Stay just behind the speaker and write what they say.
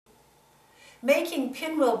Making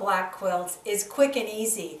pinwheel block quilts is quick and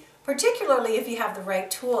easy, particularly if you have the right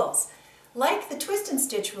tools, like the twist and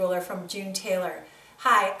stitch ruler from June Tailor.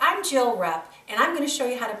 Hi, I'm Jill Rupp, and I'm going to show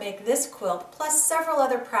you how to make this quilt plus several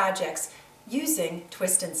other projects using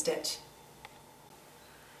twist and stitch.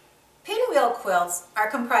 Pinwheel quilts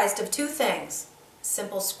are comprised of two things: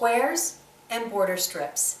 simple squares and border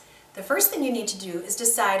strips. The first thing you need to do is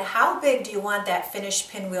decide how big do you want that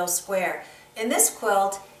finished pinwheel square. In this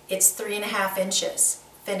quilt, it's 3.5 inches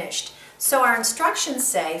finished. So our instructions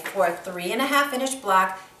say for a 3.5 inch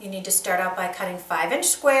block, you need to start out by cutting 5-inch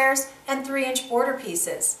squares and 3-inch border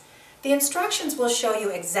pieces. The instructions will show you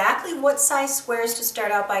exactly what size squares to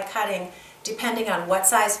start out by cutting, depending on what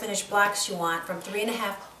size finished blocks you want, from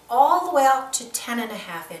 3.5 all the way up to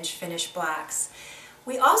 10.5 inch finished blocks.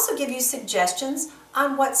 We also give you suggestions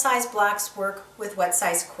on what size blocks work with what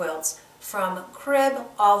size quilts, from crib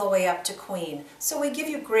all the way up to queen. So we give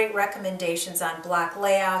you great recommendations on block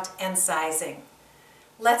layout and sizing.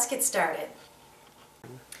 Let's get started.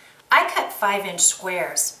 I cut 5-inch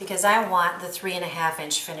squares because I want the 3.5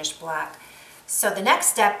 inch finished block. So the next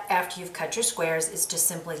step after you've cut your squares is to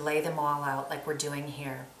simply lay them all out like we're doing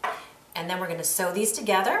here. And then we're going to sew these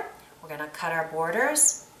together. We're going to cut our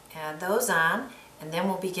borders, add those on, and then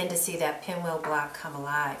we'll begin to see that pinwheel block come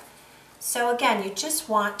alive. So again, you just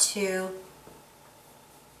want to,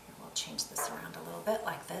 we'll change this around a little bit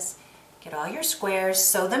like this, get all your squares,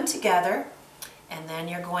 sew them together, and then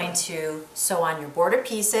you're going to sew on your border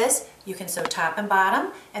pieces. You can sew top and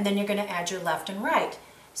bottom, and then you're going to add your left and right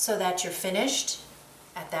so that you're finished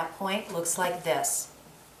at that point looks like this.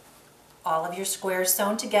 All of your squares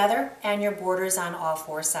sewn together and your borders on all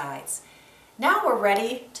 4 sides. Now we're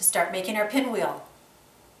ready to start making our pinwheel.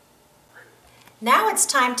 Now it's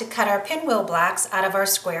time to cut our pinwheel blocks out of our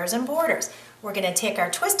squares and borders. We're going to take our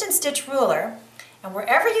twist and stitch ruler, and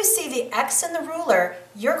wherever you see the X in the ruler,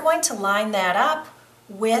 you're going to line that up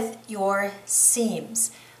with your seams.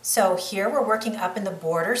 So here we're working up in the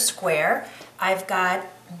border square. I've got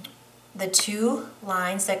the 2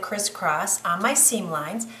 lines that crisscross on my seam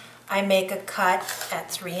lines. I make a cut at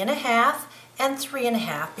 3.5 and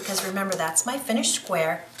 3.5 because remember that's my finished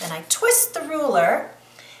square. Then I twist the ruler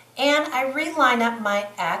and I reline up my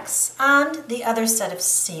X on the other set of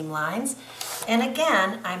seam lines, and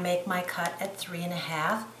again I make my cut at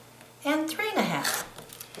 3.5 and 3.5.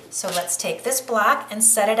 So let's take this block and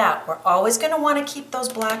set it out. We're always going to want to keep those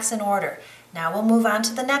blocks in order. Now we'll move on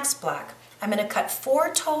to the next block. I'm going to cut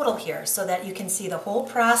 4 total here so that you can see the whole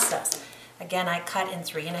process. Again, I cut in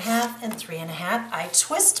 3.5 and 3.5. I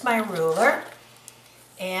twist my ruler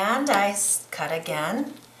and I cut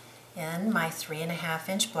again in my 3.5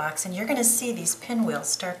 inch blocks, and you're going to see these pinwheels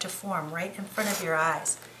start to form right in front of your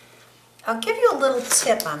eyes. I'll give you a little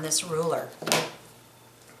tip on this ruler.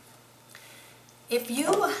 If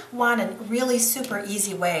you want a really super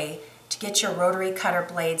easy way to get your rotary cutter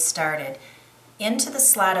blade started into the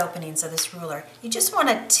slot openings of this ruler, you just want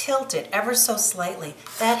to tilt it ever so slightly.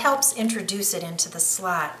 That helps introduce it into the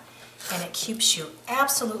slot, and it keeps you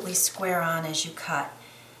absolutely square on as you cut.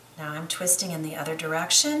 Now I'm twisting in the other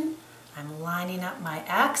direction. I'm lining up my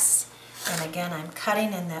X, and again I'm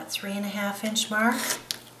cutting in that 3.5 inch mark.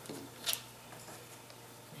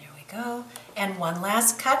 There we go. And one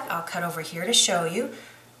last cut. I'll cut over here to show you.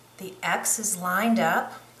 The X is lined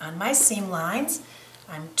up on my seam lines.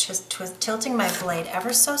 I'm just tilting my blade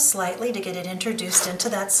ever so slightly to get it introduced into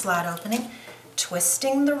that slot opening,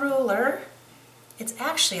 twisting the ruler. It's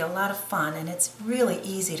actually a lot of fun, and it's really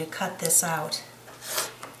easy to cut this out.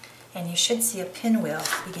 And you should see a pinwheel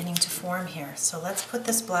beginning to form here. So let's put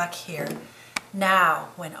this block here. Now,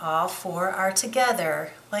 when all 4 are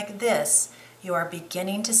together like this, you are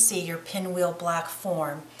beginning to see your pinwheel block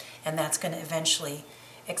form, and that's going to eventually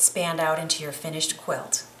expand out into your finished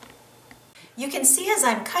quilt. You can see as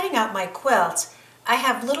I'm cutting out my quilt, I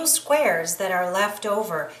have little squares that are left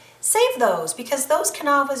over. Save those because those can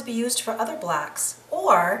always be used for other blocks.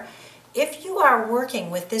 Or if you are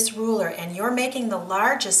working with this ruler and you're making the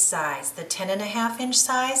largest size, the 10.5 inch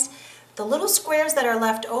size, the little squares that are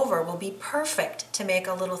left over will be perfect to make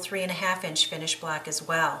a little 3.5 inch finished block as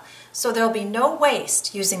well. So there'll be no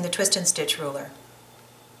waste using the twist and stitch ruler.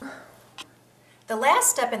 The last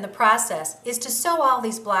step in the process is to sew all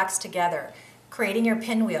these blocks together, creating your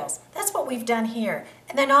pinwheels. That's what we've done here.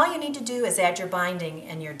 And then all you need to do is add your binding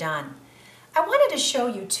and you're done. I wanted to show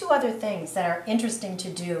you 2 other things that are interesting to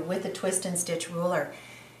do with the twist and stitch ruler.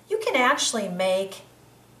 You can actually make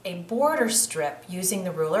a border strip using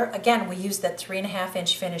the ruler. Again, we use that 3.5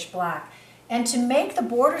 inch finished block. And to make the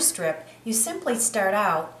border strip, you simply start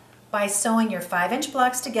out by sewing your 5-inch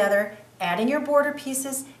blocks together adding your border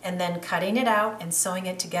pieces and then cutting it out and sewing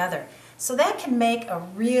it together. So that can make a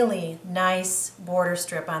really nice border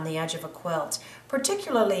strip on the edge of a quilt,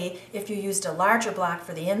 particularly if you used a larger block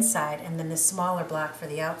for the inside and then the smaller block for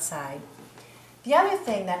the outside. The other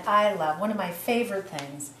thing that I love, one of my favorite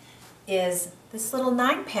things, is this little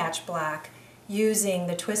 9-patch block using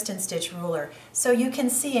the twist and stitch ruler. So you can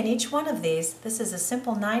see in each one of these, this is a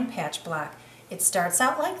simple 9-patch block. It starts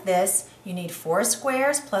out like this. You need 4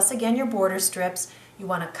 squares plus again your border strips. You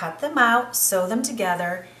want to cut them out, sew them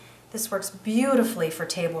together. This works beautifully for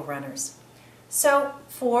table runners. So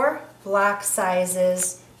 4 block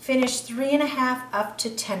sizes, finish 3.5 up to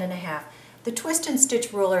 10.5. The twist and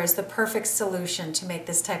stitch ruler is the perfect solution to make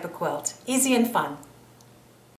this type of quilt. Easy and fun.